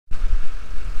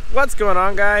What's going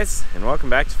on, guys, and welcome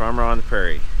back to Farmer on the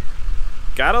Prairie.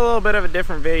 Got a little bit of a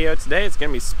different video today. It's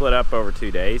gonna be split up over 2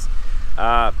 days.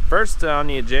 First on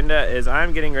the agenda is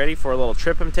I'm getting ready for a little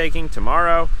trip I'm taking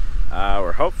tomorrow.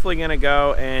 We're hopefully gonna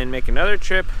go and make another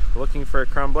trip looking for a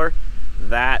crumbler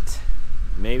that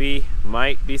maybe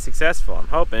might be successful. I'm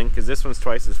hoping, because this one's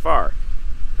twice as far,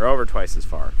 or over twice as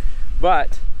far.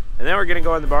 And then we're gonna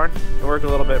go in the barn and work a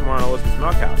little bit more on Elizabeth's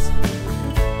milk house.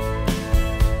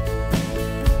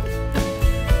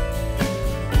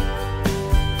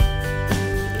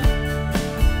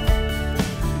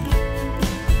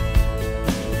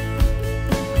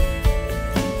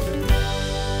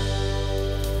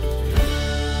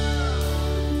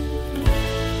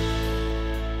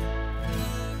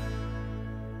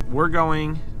 We're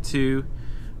going to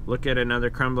look at another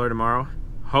crumbler tomorrow.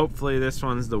 Hopefully this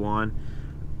one's the one.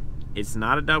 It's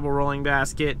not a double rolling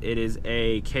basket. It is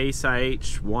a Case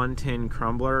IH 110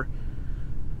 crumbler.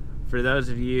 For those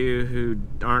of you who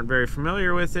aren't very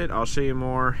familiar with it, I'll show you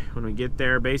more when we get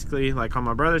there. Basically, like on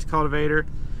my brother's cultivator,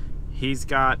 he's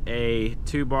got a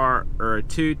 2-bar or a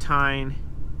 2-tine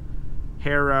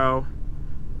harrow,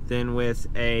 then with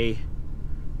a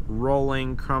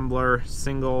rolling crumbler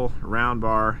single round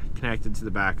bar connected to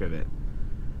the back of it.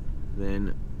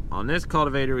 Then on this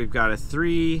cultivator we've got a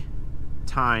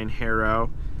 3-tine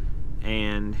harrow,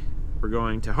 and we're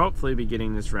going to hopefully be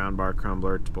getting this round bar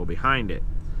crumbler to pull behind it.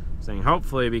 I'm saying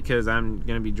hopefully because I'm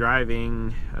going to be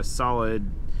driving a solid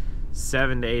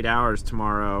 7 to 8 hours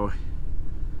tomorrow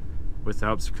with the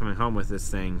hopes of coming home with this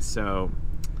thing, so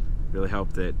really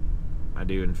hope that I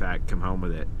do in fact come home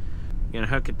with it. Gonna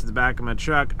hook it to the back of my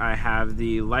truck. I have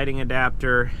the lighting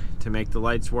adapter to make the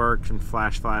lights work and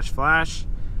flash, flash, flash.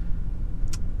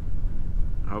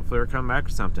 Hopefully we're coming back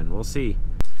with something. We'll see.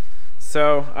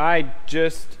 So I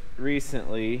just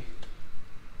recently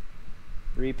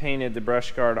repainted the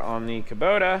brush guard on the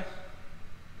Kubota,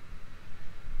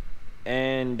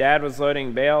 and Dad was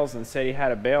loading bales and said he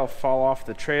had a bale fall off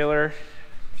the trailer.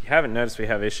 If you haven't noticed, we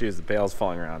have issues with bales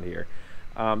falling around here.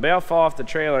 Bale fall off the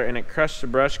trailer and it crushed the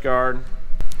brush guard.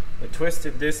 It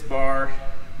twisted this bar,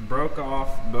 broke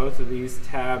off both of these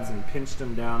tabs and pinched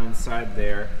them down inside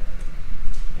there,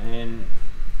 and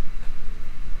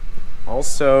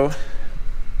also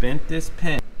bent this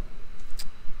pin.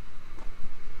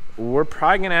 We're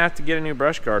probably gonna have to get a new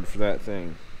brush guard for that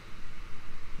thing.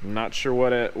 I'm not sure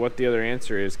what the other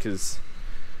answer is, because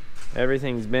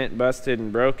everything's bent, busted,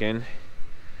 and broken.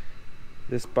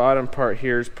 This bottom part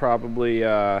here is probably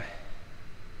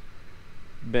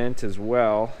bent as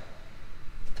well.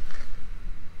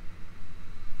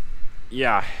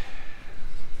 Yeah.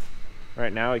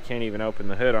 Right now we can't even open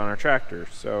the hood on our tractor.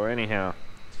 So anyhow,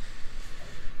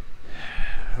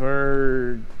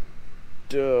 oh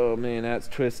man, that's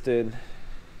twisted.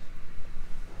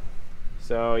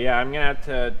 So yeah, I'm gonna have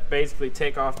to basically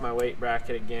take off my weight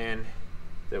bracket again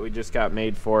that we just got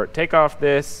made for it. Take off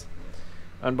this,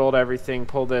 unbolt everything,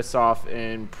 pull this off,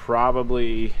 and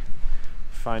probably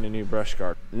find a new brush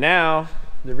guard. Now,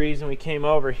 the reason we came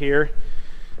over here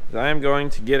is I am going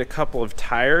to get a couple of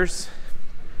tires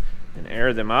and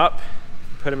air them up,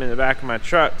 put them in the back of my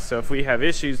truck, so if we have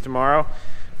issues tomorrow,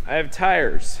 I have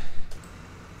tires.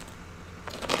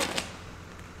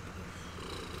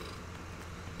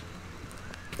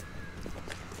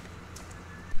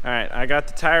 Alright, I got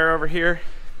the tire over here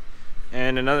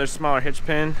and another smaller hitch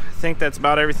pin. I think that's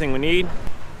about everything we need.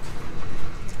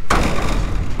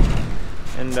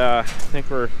 And I think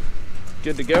we're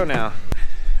good to go now.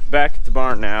 Back at the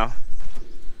barn now.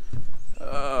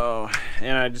 Oh,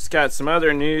 and I just got some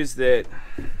other news that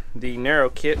the narrow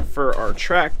kit for our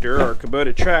tractor, our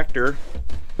Kubota tractor,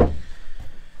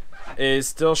 is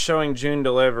still showing June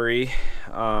delivery.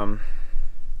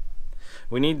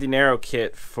 We need the narrow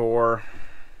kit for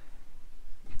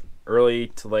early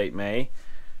to late May,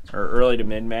 or early to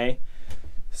mid-May.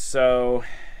 So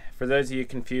for those of you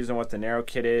confused on what the narrow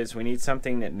kit is, we need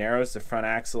something that narrows the front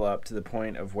axle up to the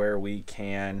point of where we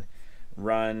can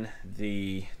run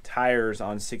the tires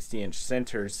on 60-inch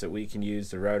centers so we can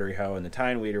use the rotary hoe and the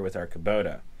tine weeder with our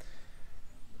Kubota.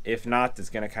 If not,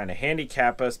 that's going to kind of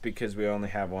handicap us because we only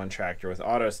have one tractor with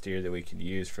auto steer that we could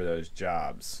use for those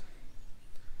jobs.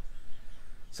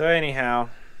 So anyhow,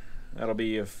 that'll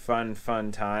be a fun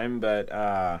time,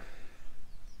 but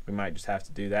we might just have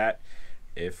to do that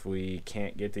if we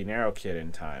can't get the narrow kit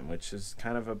in time, which is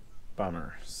kind of a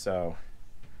bummer. So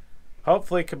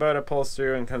hopefully Kubota pulls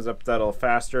through and comes up that a little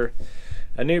faster.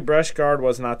 A new brush guard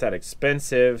was not that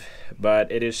expensive, but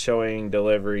it is showing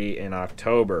delivery in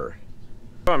October.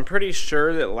 I'm pretty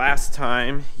sure that last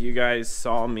time you guys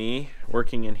saw me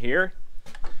working in here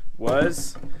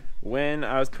was when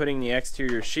I was putting the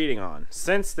exterior sheeting on.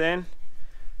 Since then,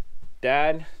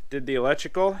 Dad did the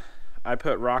electrical. I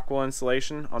put rock wool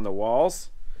insulation on the walls.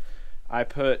 I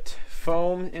put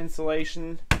foam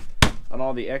insulation on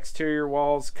all the exterior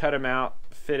walls, cut them out,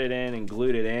 fit it in, and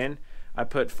glued it in. I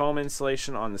put foam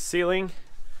insulation on the ceiling,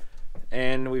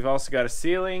 and we've also got a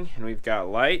ceiling, and we've got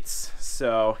lights,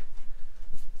 so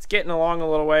it's getting along a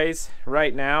little ways.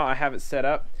 Right now, I have it set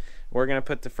up. We're gonna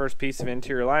put the first piece of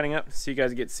interior lining up, so you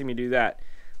guys get to see me do that.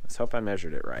 Let's hope I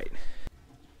measured it right.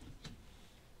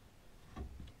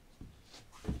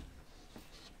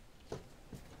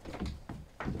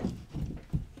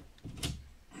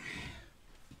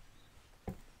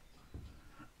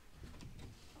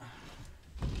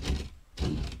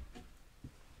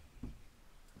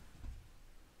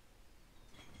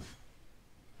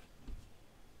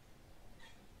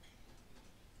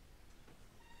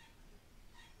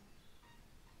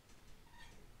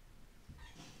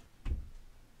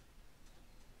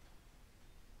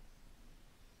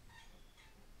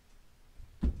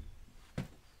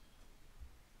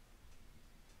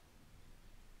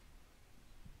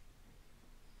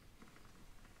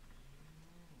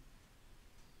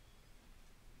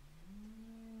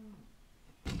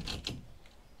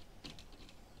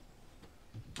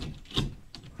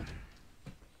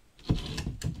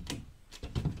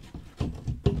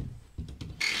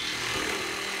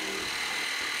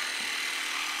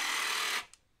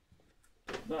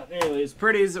 Not nearly as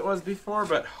pretty as it was before,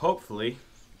 but hopefully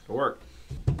it'll work.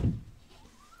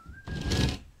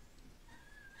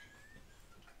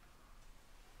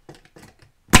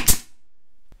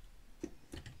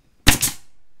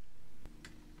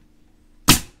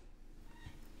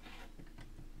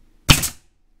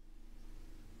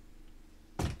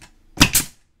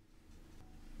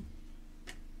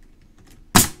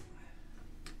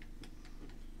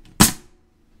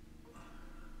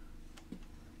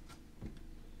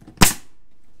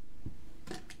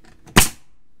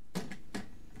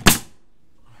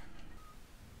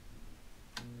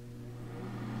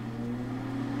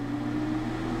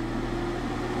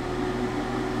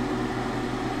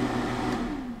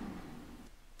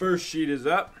 First sheet is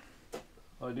up.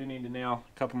 Well, I do need to nail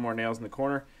a couple more nails in the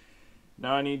corner.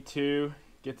 Now I need to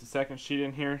get the second sheet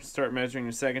in here, start measuring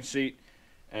the second sheet,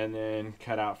 and then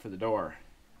cut out for the door.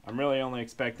 I'm really only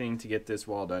expecting to get this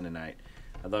wall done tonight.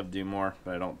 I'd love to do more,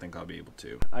 but I don't think I'll be able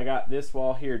to. I got this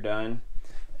wall here done,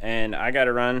 and I got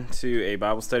to run to a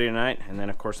Bible study tonight, and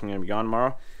then of course I'm going to be gone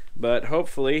tomorrow. But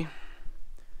hopefully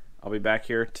I'll be back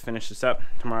here to finish this up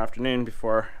tomorrow afternoon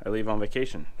before I leave on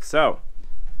vacation. So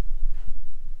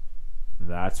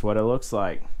that's what it looks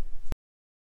like.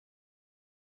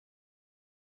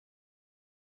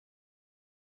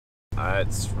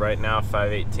 It's right now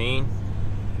 5:18.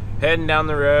 Heading down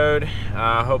the road.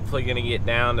 Hopefully gonna get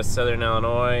down to Southern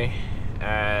Illinois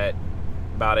at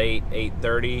about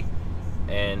 8:30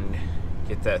 and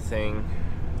get that thing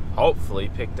hopefully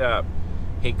picked up.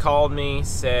 He called me,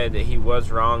 said that he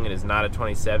was wrong. It is not a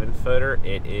 27 footer.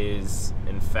 It is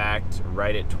in fact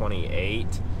right at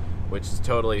 28. Which is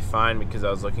totally fine because I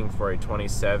was looking for a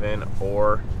 27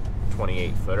 or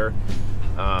 28 footer.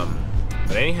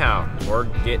 But anyhow, we're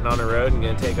getting on the road and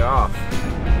gonna take off.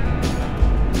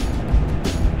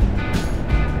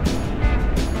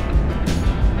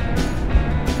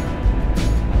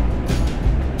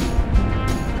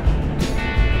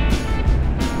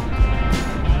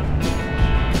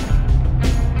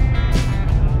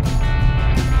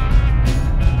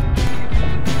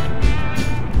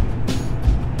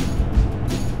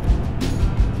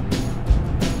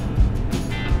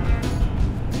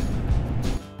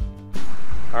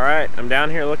 Alright, I'm down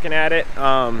here looking at it.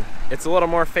 It's a little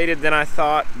more faded than I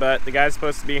thought, but the guy's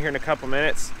supposed to be here in a couple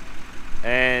minutes,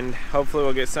 and hopefully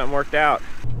we'll get something worked out.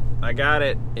 I got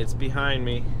it. It's behind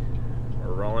me.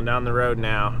 We're rolling down the road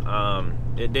now.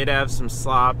 It did have some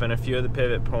slop and a few of the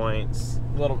pivot points.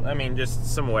 Just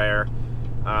some wear.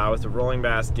 With the rolling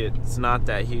basket, it's not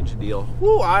that huge a deal.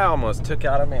 Woo, I almost took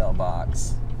out a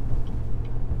mailbox.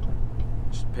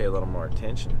 Should pay a little more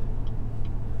attention.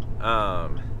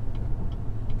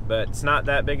 But it's not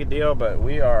that big a deal, but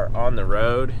we are on the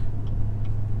road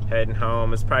heading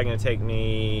home. It's probably going to take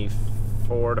me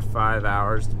 4 to 5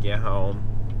 hours to get home,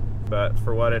 but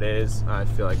for what it is, I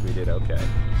feel like we did okay.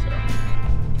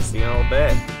 So see you in a little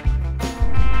bit.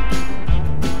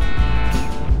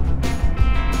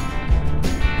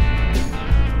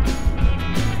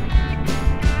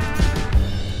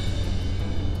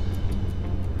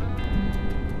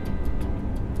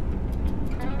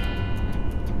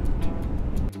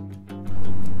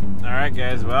 Alright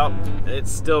guys, well,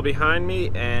 it's still behind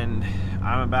me and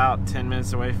I'm about 10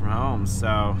 minutes away from home, so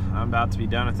I'm about to be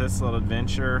done with this little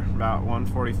adventure, about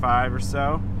 1:45 or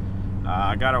so.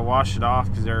 I gotta wash it off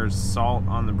because there's salt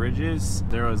on the bridges.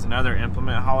 There was another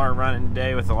implement hauler running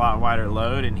today with a lot wider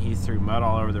load, and he threw mud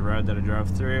all over the road that I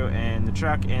drove through, and the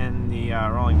truck and the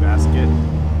rolling basket,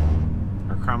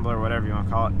 or crumbler, whatever you want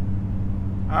to call it,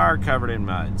 are covered in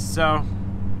mud. So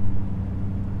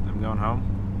I'm going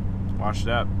home, wash it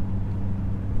up.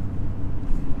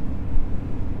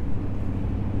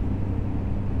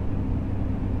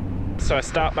 So I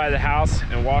stopped by the house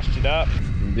and washed it up.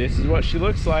 This is what she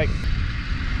looks like.